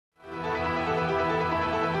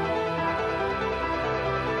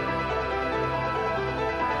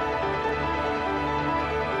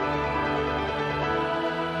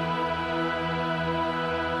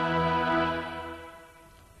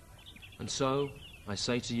so, I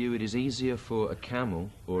say to you, it is easier for a camel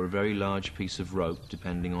or a very large piece of rope,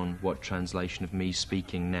 depending on what translation of me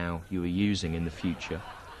speaking now you are using in the future,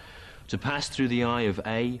 to pass through the eye of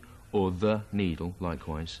a or the needle,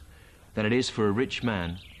 likewise, than it is for a rich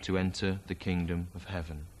man to enter the kingdom of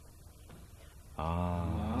heaven.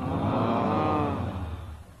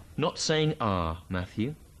 Not saying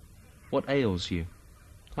Matthew. What ails you?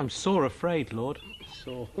 I'm sore afraid, Lord.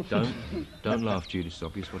 Sore. Don't laugh, Judy. It's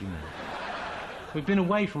obvious what he meant. We've been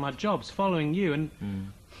away from our jobs following you, and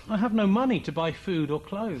I have no money to buy food or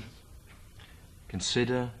clothes.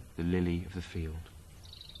 Consider the lily of the field.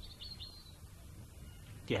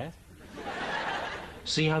 Yeah?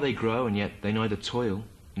 See how they grow, and yet they neither toil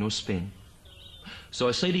nor spin. So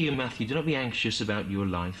I say to you, Matthew, do not be anxious about your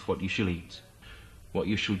life, what you shall eat, what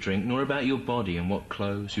you shall drink, nor about your body and what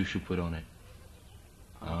clothes you shall put on it.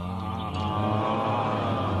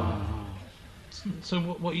 So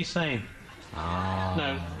what are you saying?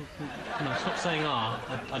 No, stop saying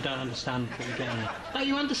I don't understand what you're getting at. Don't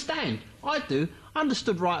you understand? I do. I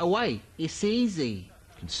understood right away. It's easy.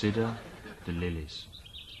 Consider the lilies.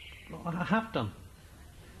 Well, I have done.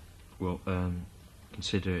 Well,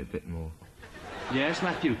 consider it a bit more. Yes,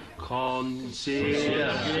 Matthew.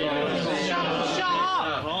 Consider.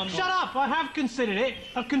 Shut up! I have considered it.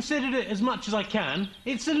 I've considered it as much as I can.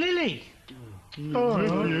 It's a lily.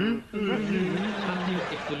 Matthew,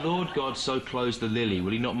 if the Lord God so clothes the lily,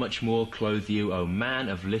 will he not much more clothe you, O man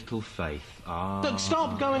of little faith? Look,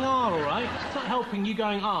 stop going all right? It's not helping you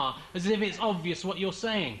going as if it's obvious what you're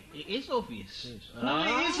saying. It is obvious. No,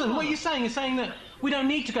 it isn't. What you're saying is saying that we don't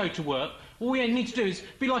need to go to work. All we need to do is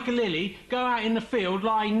be like a lily, go out in the field,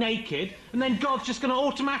 lie naked, and then God's just going to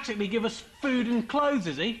automatically give us food and clothes,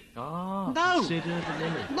 is he? No. Consider the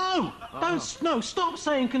lily. No, stop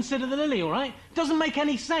saying consider the lily, all right? It doesn't make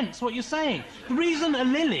any sense what you're saying. The reason a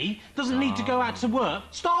lily doesn't need to go out to work,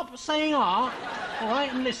 stop saying all right,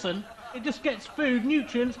 and listen, it just gets food,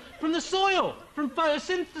 nutrients from the soil, from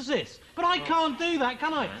photosynthesis. But I can't do that,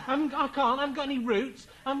 can I? I can't, I haven't got any roots,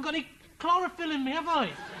 I haven't got any chlorophyll in me, have I?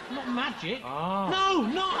 Not magic. No,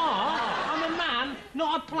 not I'm a man,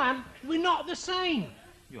 not a plant. We're not the same.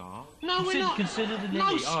 You are. No, we're not. Consider the lily.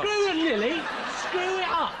 No, screw the lily. Screw it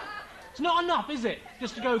up. It's not enough, is it?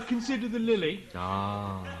 Just to go consider the lily.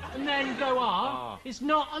 And then go It's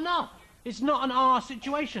not enough. It's not an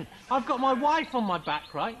situation. I've got my wife on my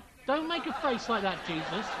back, right? Don't make a face like that,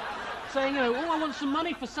 Jesus. Saying, I want some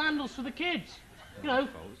money for sandals for the kids.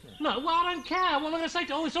 No, well, I don't care. What am I going to say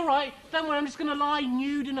to it's all right. Don't worry, I'm just going to lie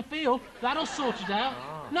nude in a field. That'll sort it out.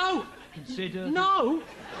 No. Consider... No.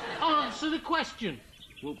 Answer the question.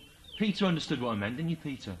 Well, Peter understood what I meant, didn't you,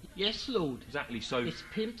 Peter? Yes, Lord. Exactly, so... It's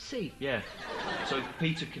Pimpsy. Yeah. So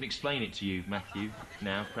Peter can explain it to you, Matthew,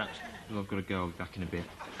 now, perhaps. Well, I've got to go. I'll be back in a bit.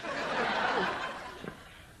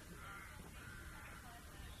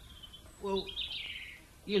 Well,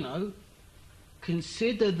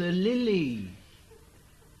 consider the lily.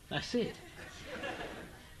 That's it.